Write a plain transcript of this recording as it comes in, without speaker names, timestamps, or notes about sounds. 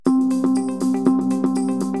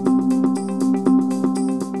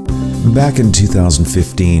Back in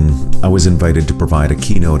 2015, I was invited to provide a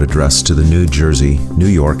keynote address to the New Jersey, New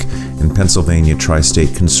York, and Pennsylvania Tri-State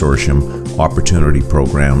Consortium Opportunity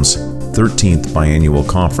Program's 13th biannual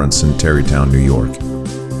conference in Tarrytown, New York.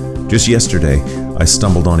 Just yesterday, I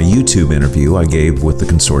stumbled on a YouTube interview I gave with the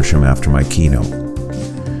consortium after my keynote.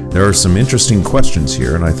 There are some interesting questions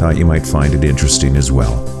here, and I thought you might find it interesting as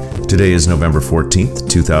well. Today is November 14th,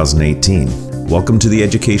 2018. Welcome to the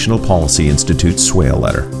Educational Policy Institute's Swale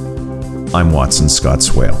Letter. I'm Watson Scott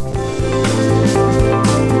Swale.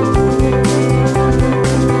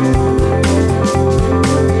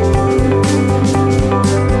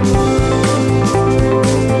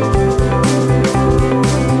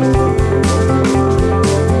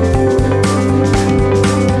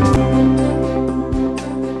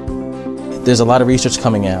 There's a lot of research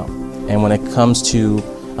coming out, and when it comes to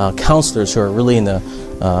counselors who are really in the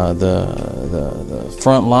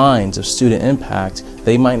front lines of student impact,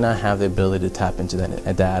 they might not have the ability to tap into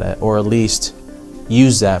that data, or at least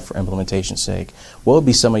use that for implementation's sake. What would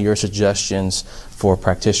be some of your suggestions for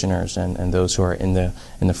practitioners and those who are in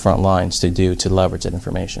the front lines to do to leverage that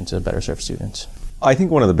information to better serve students? I think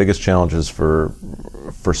one of the biggest challenges for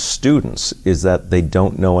students is that they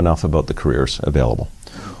don't know enough about the careers available,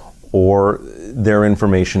 or their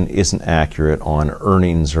information isn't accurate on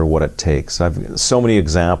earnings or what it takes. I've so many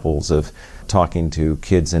examples of talking to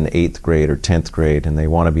kids in 8th grade or 10th grade, and they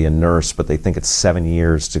want to be a nurse, but they think it's 7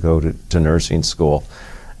 years to go to nursing school,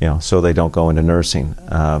 so they don't go into nursing.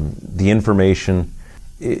 The information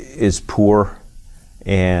is poor,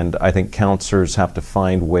 and I think counselors have to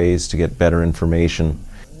find ways to get better information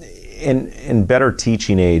and better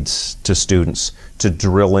teaching aids to students to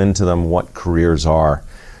drill into them what careers are,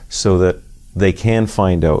 so that they can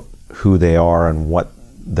find out who they are and what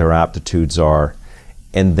their aptitudes are,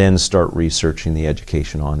 and then start researching the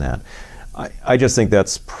education on that. I just think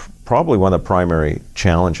that's probably one of the primary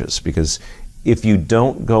challenges, because if you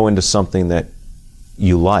don't go into something that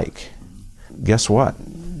you like, guess what?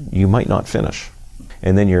 You might not finish.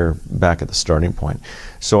 And then you're back at the starting point.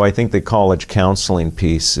 So I think the college counseling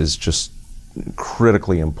piece is just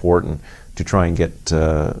critically important to try and get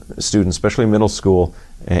students, especially middle school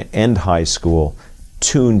and high school,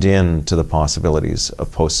 tuned in to the possibilities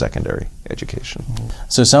of post-secondary education.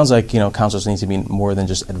 So it sounds like counselors need to be more than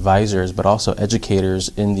just advisors, but also educators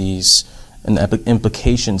in the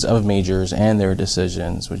implications of majors and their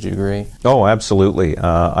decisions. Would you agree? Oh, absolutely.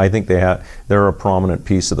 I think they're a prominent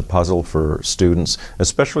piece of the puzzle for students,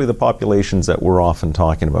 especially the populations that we're often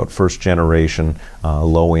talking about: first generation,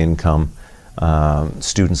 low income,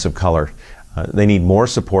 students of color. They need more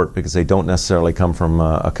support because they don't necessarily come from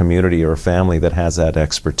a community or a family that has that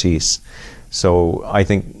expertise. So I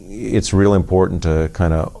think it's real important to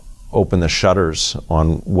kind of open the shutters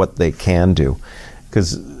on what they can do,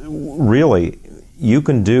 because really you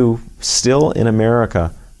can do still in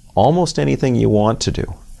America almost anything you want to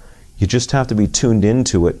do. You just have to be tuned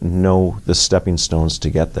into it and know the stepping stones to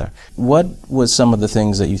get there. What was some of the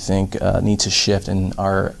things that you think need to shift in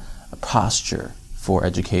our posture for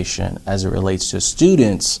education as it relates to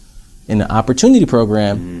students in an opportunity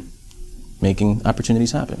program making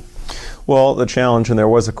opportunities happen? Well, the challenge, and there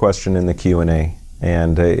was a question in the Q&A,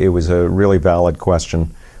 and it was a really valid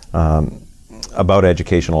question about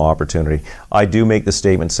educational opportunity. I do make the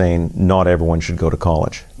statement saying not everyone should go to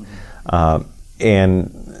college.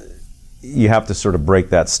 And you have to sort of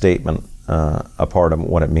break that statement apart on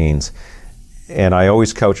what it means. And I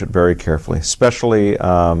always couch it very carefully, especially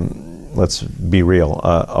let's be real,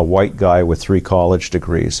 a white guy with 3 college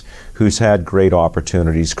degrees who's had great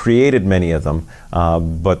opportunities, created many of them,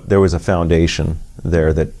 but there was a foundation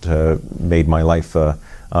there that made my life a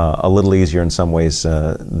little easier in some ways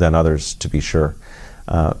than others, to be sure.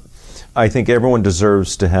 I think everyone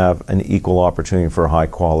deserves to have an equal opportunity for a high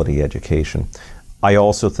quality education. I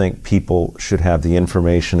also think people should have the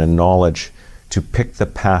information and knowledge to pick the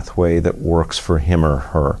pathway that works for him or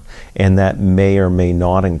her, and that may or may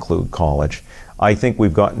not include college. I think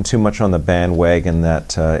we've gotten too much on the bandwagon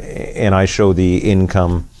that, and I show the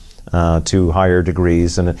income to higher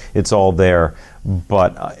degrees, and it's all there,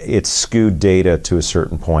 but it's skewed data to a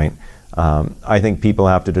certain point. I think people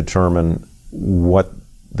have to determine what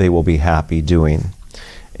they will be happy doing.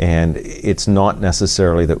 And it's not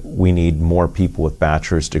necessarily that we need more people with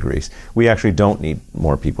bachelor's degrees. We actually don't need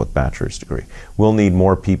more people with bachelor's degree. We'll need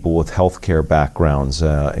more people with healthcare backgrounds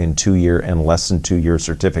in 2-year and less than 2-year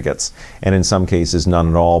certificates, and in some cases none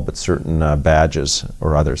at all, but certain badges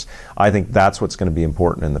or others. I think that's what's going to be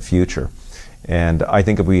important in the future. And I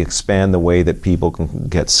think if we expand the way that people can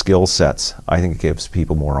get skill sets, I think it gives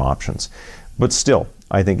people more options. But still,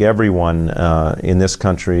 I think everyone in this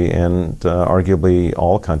country and arguably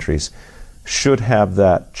all countries should have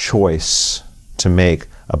that choice to make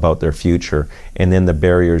about their future, and then the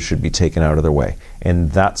barriers should be taken out of their way.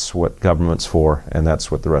 And that's what government's for, and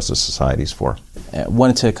that's what the rest of society's for. I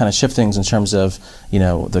wanted to kind of shift things in terms of,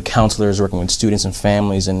 the counselors working with students and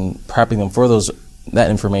families and prepping them for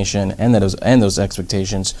that information and those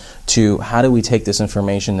expectations, to how do we take this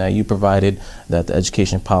information that you provided, that the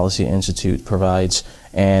Education Policy Institute provides,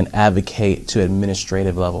 and advocate to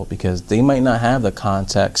administrative level, because they might not have the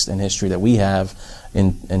context and history that we have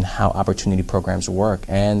in how opportunity programs work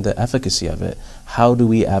and the efficacy of it. How do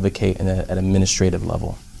we advocate at an administrative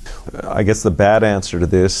level? I guess the bad answer to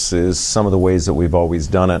this is some of the ways that we've always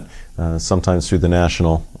done it, sometimes through the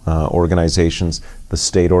national organizations, the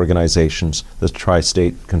state organizations, the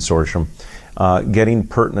Tri-State Consortium, getting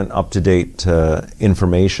pertinent, up-to-date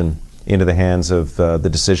information into the hands of the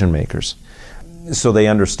decision makers, so they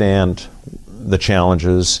understand the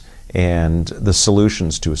challenges and the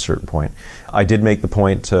solutions to a certain point. I did make the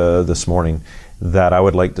point this morning that I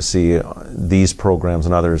would like to see these programs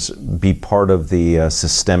and others be part of the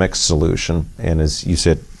systemic solution, and as you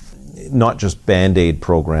said, not just Band-Aid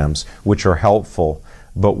programs, which are helpful,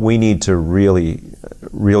 but we need to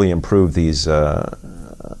really improve these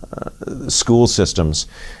school systems.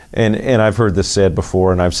 And I've heard this said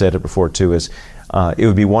before, and I've said it before too, is it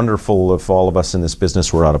would be wonderful if all of us in this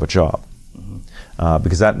business were out of a job.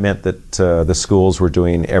 Because that meant that the schools were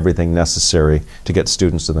doing everything necessary to get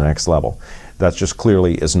students to the next level. That just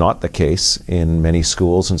clearly is not the case in many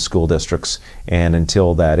schools and school districts, and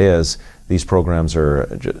until that is, these programs are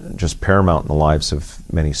just paramount in the lives of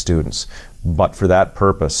many students. But for that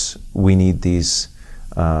purpose, we need these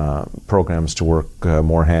programs to work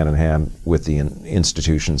more hand in hand with the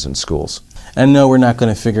institutions and schools. I know we're not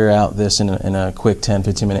going to figure out this in a quick 10,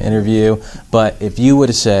 15-minute interview, but if you were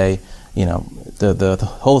to say, the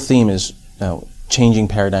whole theme is changing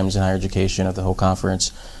paradigms in higher education of the whole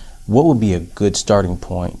conference, what would be a good starting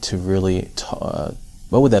point to really,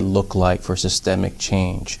 what would that look like for systemic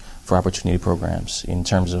change for opportunity programs in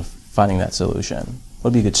terms of finding that solution?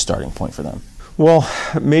 What would be a good starting point for them? Well,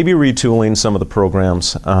 maybe retooling some of the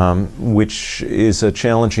programs, which is a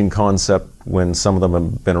challenging concept when some of them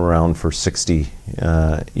have been around for 60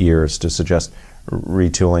 years, to suggest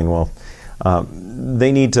retooling. Well,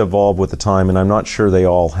 they need to evolve with the time, and I'm not sure they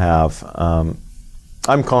all have.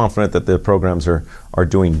 I'm confident that the programs are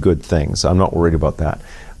doing good things. I'm not worried about that.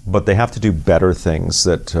 But they have to do better things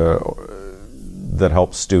that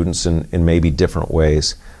help students in maybe different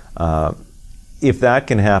ways. If that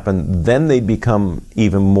can happen, then they become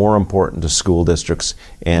even more important to school districts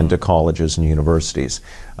and to colleges and universities.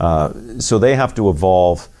 So they have to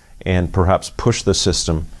evolve and perhaps push the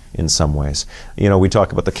system in some ways. We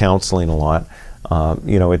talk about the counseling a lot.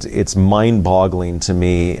 It's mind-boggling to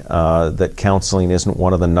me that counseling isn't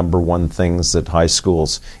one of the number one things that high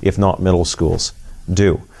schools, if not middle schools,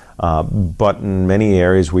 do. But in many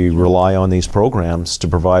areas we rely on these programs to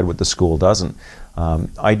provide what the school doesn't.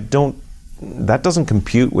 That doesn't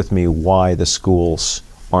compute with me why the schools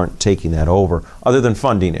aren't taking that over, other than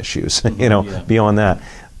funding issues, beyond that.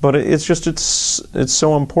 But it's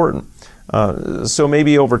so important. So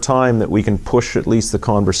maybe over time that we can push at least the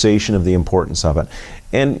conversation of the importance of it.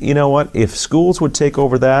 And you know what? If schools would take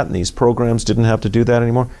over that and these programs didn't have to do that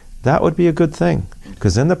anymore, that would be a good thing,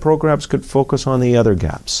 because then the programs could focus on the other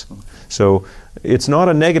gaps. So it's not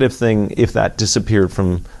a negative thing if that disappeared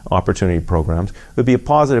from opportunity programs. It would be a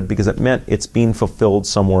positive because it meant it's being fulfilled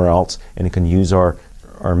somewhere else, and it can use our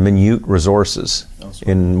minute resources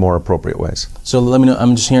in more appropriate ways. So let me know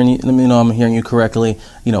I'm hearing you correctly.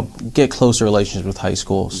 Get closer relationships with high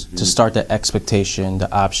schools to start the expectation,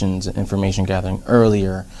 the options, and information gathering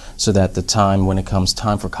earlier, so that the time when it comes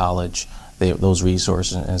time for college, those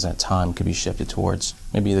resources as that time could be shifted towards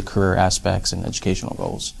maybe the career aspects and educational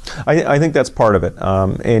goals. I think that's part of it.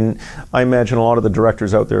 And I imagine a lot of the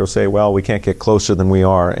directors out there will say, well, we can't get closer than we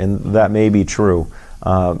are, and that may be true.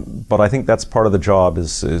 But I think that's part of the job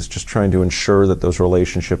is just trying to ensure that those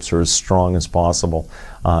relationships are as strong as possible,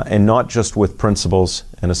 and not just with principals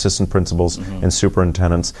and assistant principals and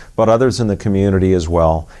superintendents, but others in the community as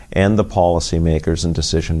well, and the policy makers and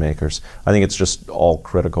decision makers. I think it's just all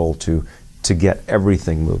critical to get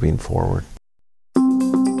everything moving forward.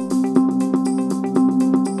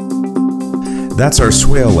 That's our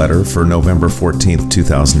Swale letter for November 14th,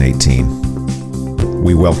 2018.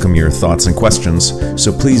 We welcome your thoughts and questions,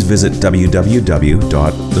 so please visit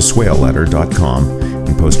www.theswaleletter.com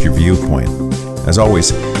and post your viewpoint. As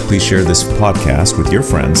always, please share this podcast with your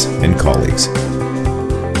friends and colleagues.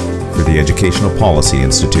 For the Educational Policy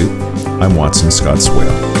Institute, I'm Watson Scott Swale.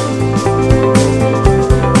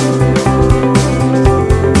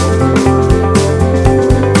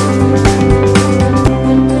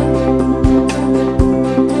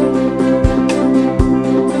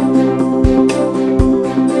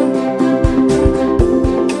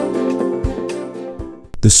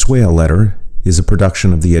 The Swale Letter is a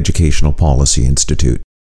production of the Educational Policy Institute.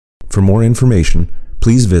 For more information,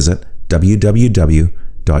 please visit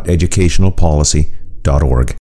www.educationalpolicy.org.